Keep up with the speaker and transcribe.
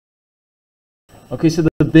Okay, so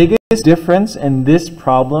the biggest difference in this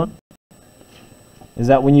problem is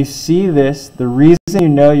that when you see this, the reason you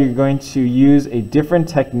know you're going to use a different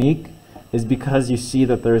technique is because you see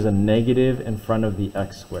that there's a negative in front of the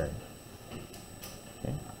x squared.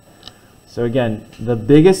 Okay. So again, the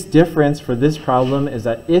biggest difference for this problem is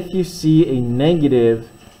that if you see a negative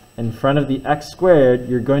in front of the x squared,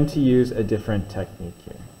 you're going to use a different technique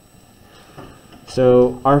here.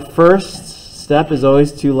 So our first step is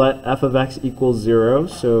always to let f of x equal 0.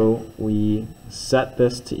 So we set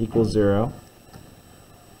this to equal 0.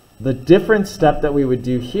 The different step that we would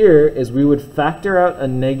do here is we would factor out a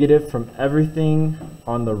negative from everything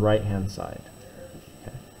on the right-hand side.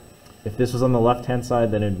 Okay. If this was on the left-hand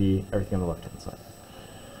side, then it would be everything on the left-hand side.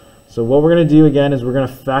 So what we're going to do again is we're going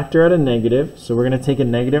to factor out a negative. So we're going to take a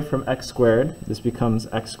negative from x squared. This becomes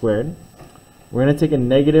x squared. We're going to take a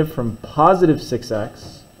negative from positive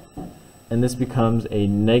 6x. And this becomes a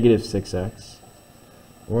negative 6x.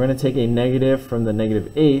 We're going to take a negative from the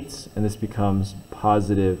negative 8, and this becomes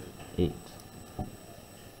positive 8.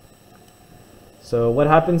 So what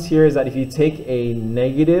happens here is that if you take a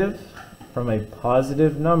negative from a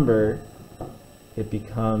positive number, it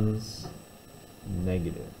becomes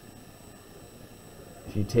negative.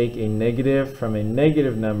 If you take a negative from a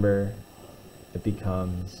negative number, it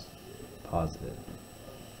becomes positive.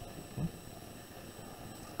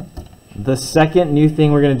 The second new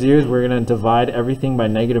thing we're going to do is we're going to divide everything by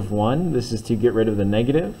 -1. This is to get rid of the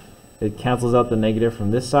negative. It cancels out the negative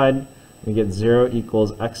from this side. We get 0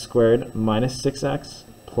 equals x squared minus 6x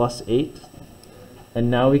plus 8.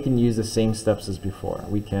 And now we can use the same steps as before.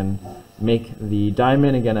 We can make the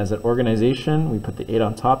diamond again as an organization. We put the 8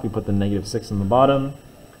 on top. We put the -6 on the bottom.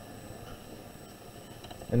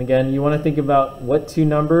 And again, you want to think about what two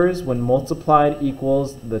numbers when multiplied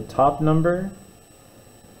equals the top number,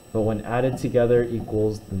 but when added together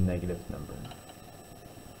equals the negative number.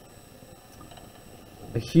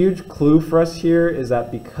 A huge clue for us here is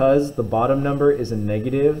that because the bottom number is a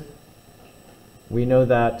negative, we know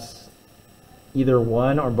that either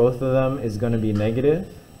one or both of them is going to be negative.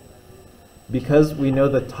 Because we know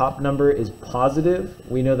the top number is positive,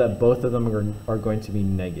 we know that both of them are going to be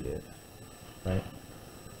negative, right?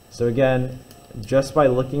 So again, just by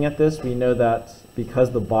looking at this, we know that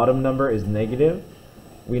because the bottom number is negative,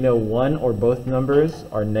 we know one or both numbers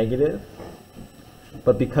are negative,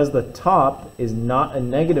 but because the top is not a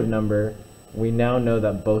negative number, we now know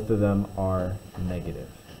that both of them are negative.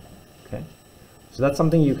 Okay, so that's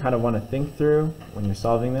something you kind of want to think through when you're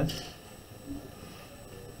solving this.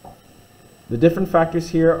 The different factors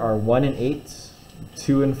here are 1 and 8,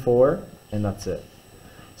 2 and 4, and that's it.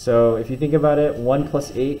 So if you think about it, 1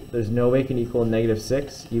 plus 8, there's no way it can equal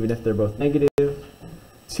 -6, even if they're both negative.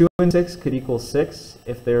 2 and 6 could equal 6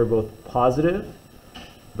 if they were both positive,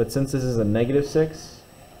 but since this is a -6,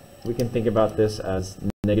 we can think about this as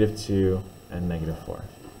 -2 and -4,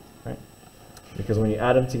 right? Because when you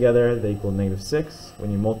add them together, they equal -6. When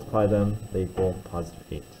you multiply them, they equal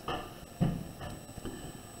 +8.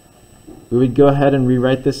 We would go ahead and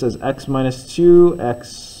rewrite this as x minus 2,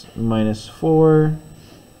 x minus 4.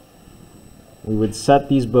 We would set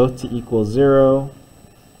these both to equal 0.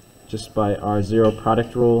 Just by our 0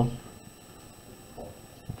 product rule.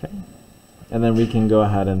 Okay, and then we can go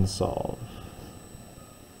ahead and solve.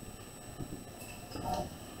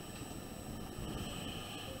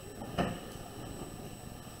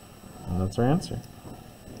 And that's our answer.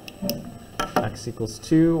 X equals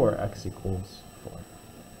 2 or x equals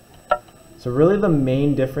 4. So really the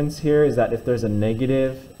main difference here is that if there's a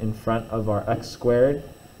negative in front of our x squared,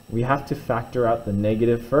 we have to factor out the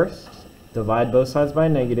negative first, divide both sides by a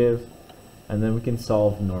negative, and then we can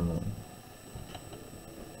solve normally.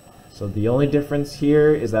 So the only difference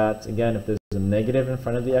here is that, again, if there's a negative in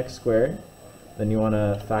front of the x squared, then you want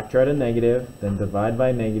to factor out a negative, then divide by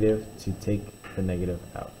a negative to take the negative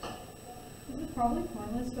out. This is probably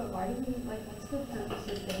pointless, but why do we, what's the purpose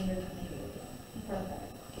of getting rid of the negative in front of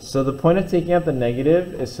x? So the point of taking out the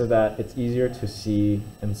negative is so that it's easier to see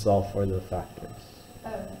and solve for the factors.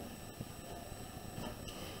 Oh.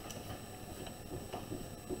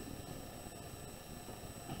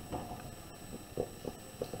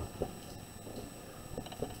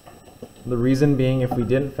 The reason being, if we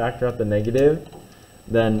didn't factor out the negative,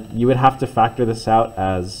 then you would have to factor this out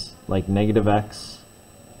as like -x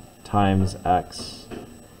times x,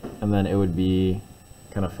 and then it would be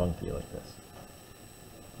kind of funky like this.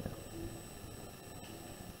 Yeah.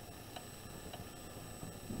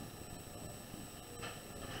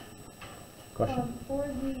 Question? For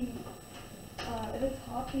the, at the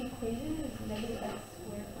top, the equation is -x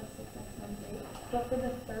squared plus 6x minus 8, but for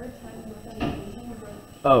the third time we wrote that equation, we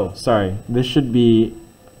wrote Oh, sorry. This should be,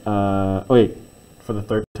 oh wait, for the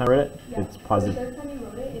third time I read it, Yeah. it's positive. The third time you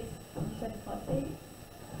wrote it, you said plus 8.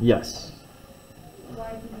 Yes.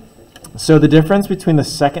 Why did you switch it? So the difference between the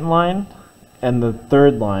second line and the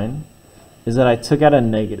third line is that I took out a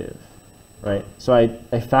negative, right? So I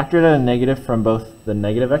factored out a negative from both the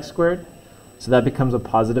negative x squared, so that becomes a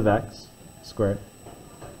positive x squared.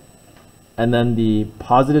 And then the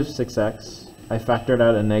positive 6x, I factored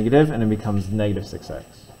out a negative and it becomes negative 6x.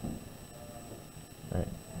 Right?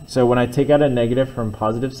 So when I take out a negative from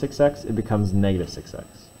positive 6x, it becomes negative 6x. Does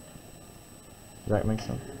that make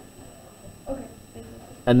sense? Okay, thank you.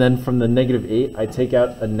 And then from the negative 8, I take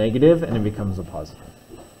out a negative and it becomes a positive.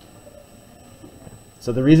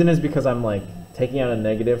 So the reason is because I'm like taking out a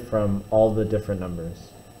negative from all the different numbers.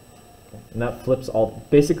 Okay? And that flips all,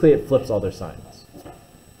 basically it flips all their signs.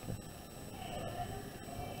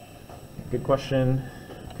 Good question.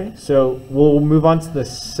 Okay, so we'll move on to the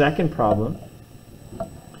second problem.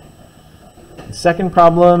 The second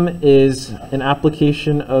problem is an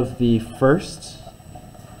application of the first.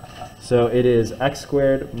 So it is x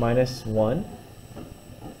squared minus 1.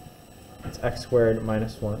 It's x squared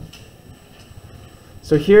minus 1.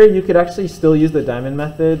 So here you could actually still use the diamond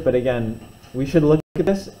method, but again, we should look at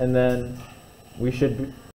this and then we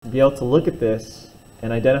should be able to look at this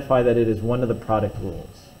and identify that it is one of the product rules.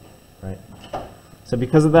 Right. So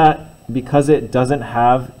because of that, because it doesn't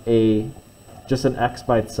have just an x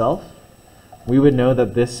by itself, we would know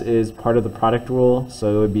that this is part of the product rule.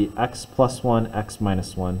 So it would be x plus 1, x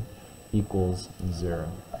minus 1 equals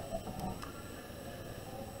 0.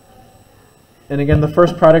 And again, the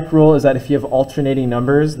first product rule is that if you have alternating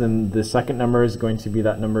numbers, then the second number is going to be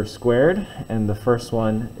that number squared, and the first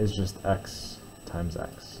one is just x times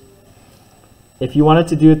x. If you wanted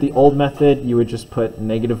to do it the old method, you would just put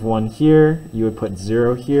negative 1 here, you would put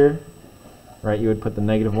 0 here, right? You would put the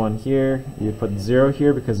negative 1 here, you would put 0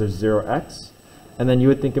 here because there's 0x, and then you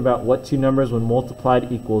would think about what two numbers when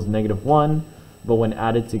multiplied equals negative 1, but when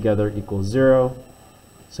added together equals 0.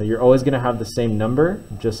 So you're always going to have the same number,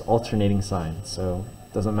 just alternating signs. So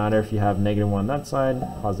it doesn't matter if you have negative 1 on that side,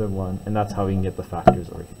 positive 1, and that's how we can get the factors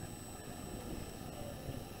over here.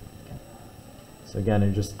 So again,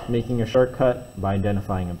 you're just making a shortcut by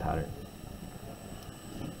identifying a pattern.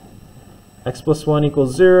 X plus 1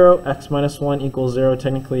 equals 0, x minus 1 equals 0.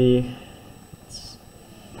 Technically, it's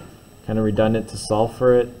kind of redundant to solve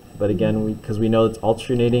for it, but again, because we know it's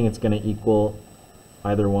alternating, it's going to equal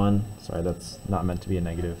either one. Sorry, that's not meant to be a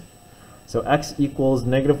negative. So x equals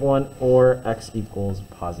negative 1 or x equals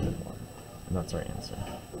positive 1, and that's our answer.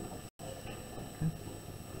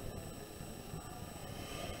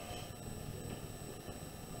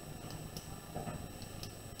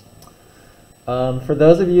 For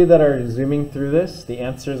those of you that are zooming through this, the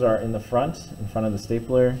answers are in the front of the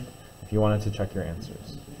stapler, if you wanted to check your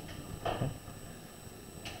answers. Okay.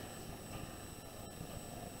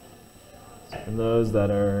 So for those that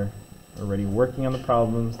are already working on the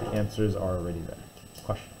problems, the answers are already there.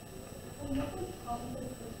 Question?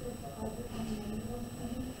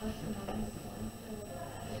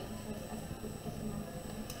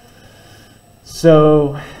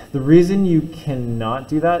 So the reason you cannot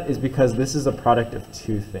do that is because this is a product of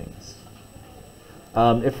two things.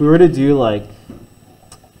 If we were to do like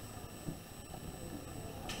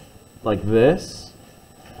this,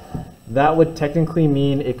 that would technically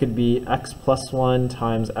mean it could be x plus 1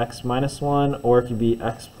 times x minus 1, or it could be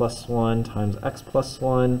x plus 1 times x plus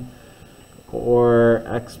 1, or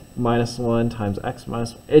x minus 1 times x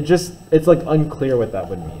minus 1. It's like unclear what that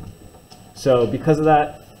would mean. So because of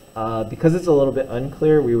that, because it's a little bit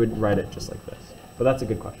unclear, we would write it just like this. But that's a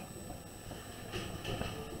good question.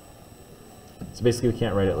 So basically we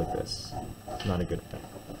can't write it like this. It's not a good thing.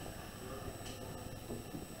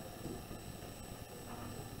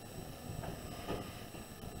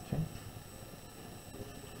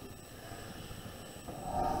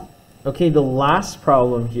 Okay, the last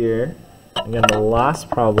problem here, again, the last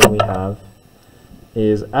problem we have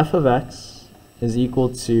is f of x is equal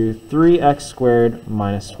to 3x squared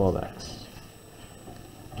minus 12x.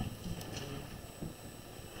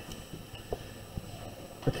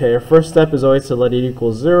 Okay, our first step is always to let it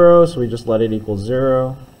equal 0, so we just let it equal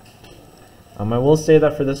 0. I will say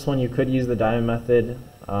that for this one you could use the diamond method,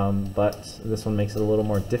 but this one makes it a little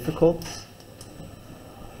more difficult.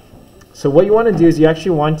 So what you want to do is you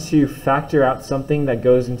actually want to factor out something that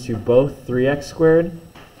goes into both 3x squared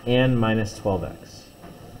and minus 12x.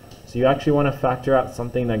 So you actually want to factor out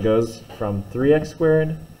something that goes from 3x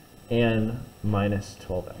squared and minus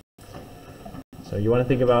 12x. So you want to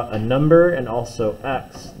think about a number and also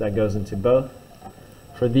x that goes into both.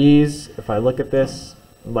 For these, if I look at this,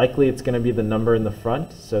 likely it's going to be the number in the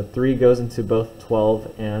front. So 3 goes into both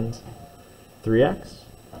 12 and 3x.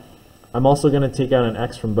 I'm also going to take out an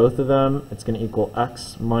x from both of them. It's going to equal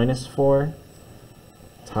x minus 4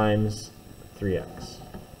 times 3x.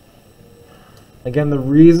 Again, the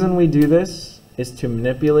reason we do this is to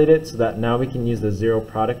manipulate it so that now we can use the zero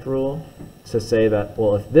product rule to say that,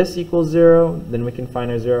 well, if this equals 0, then we can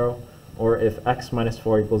find our 0, or if x minus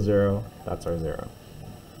 4 equals 0, that's our 0.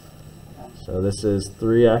 So this is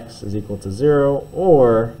 3x is equal to 0,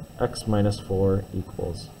 or x minus 4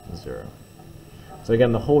 equals 0. So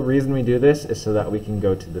again, the whole reason we do this is so that we can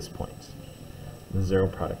go to this point, the zero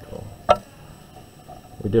product rule.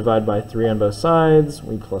 We divide by 3 on both sides,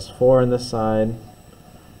 we plus 4 on this side,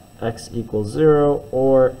 x equals 0,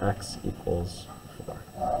 or x equals 4.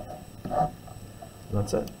 And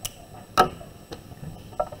that's it.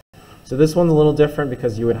 So this one's a little different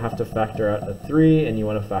because you would have to factor out a 3, and you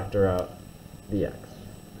want to factor out the x.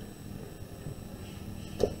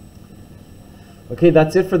 Okay,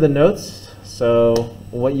 that's it for the notes. So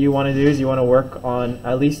what you want to do is you want to work on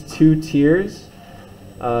at least 2 tiers.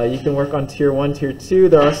 You can work on tier 1, tier 2.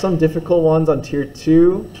 There are some difficult ones on tier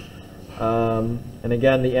 2. And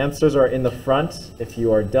again, the answers are in the front if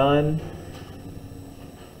you are done.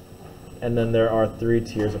 And then there are 3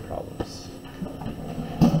 tiers of problems.